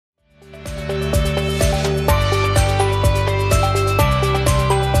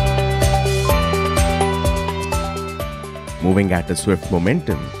moving at a swift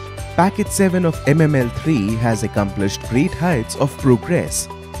momentum, Pckg7 of MML3 has accomplished great heights of progress,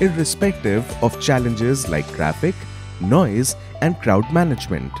 irrespective of challenges like traffic, noise, and crowd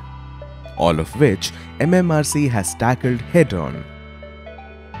management, all of which MMRC has tackled head-on.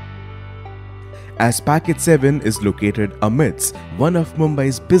 As Pckg7 is located amidst one of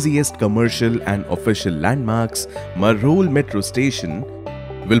Mumbai's busiest commercial and official landmarks, Marhole Metro Station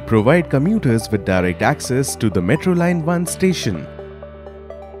will provide commuters with direct access to the Metro Line 1 station.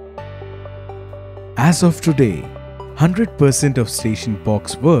 As of today, 100% of station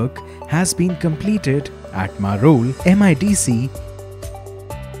box work has been completed at Marhole, MIDC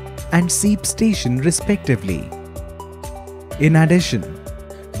and Seep station respectively. In addition,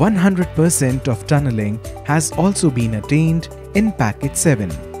 100% of tunneling has also been attained in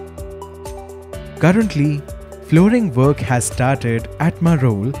Pckg7. Currently, flooring work has started at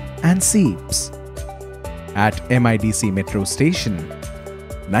Marhole and Seeps. At MIDC metro station,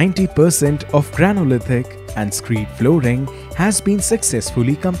 90% of granulithic and screed flooring has been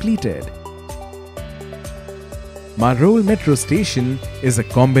successfully completed. Marhole metro station is a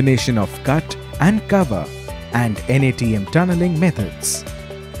combination of cut and cover and NATM tunneling methods.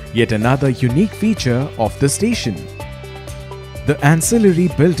 Yet another unique feature of the station. The ancillary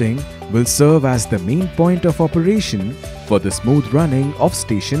building will serve as the main point of operation for the smooth running of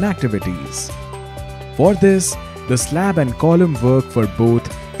station activities. For this, the slab and column work for both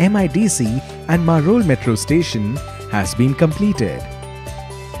MIDC and Marhole metro station has been completed.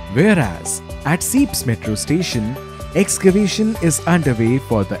 Whereas at Seeps metro station, excavation is underway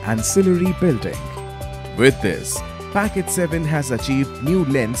for the ancillary building. With this, Pckg7 has achieved new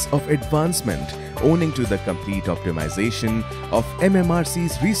lengths of advancement owing to the complete optimization of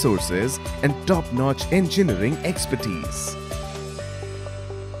MMRC's resources and top-notch engineering expertise.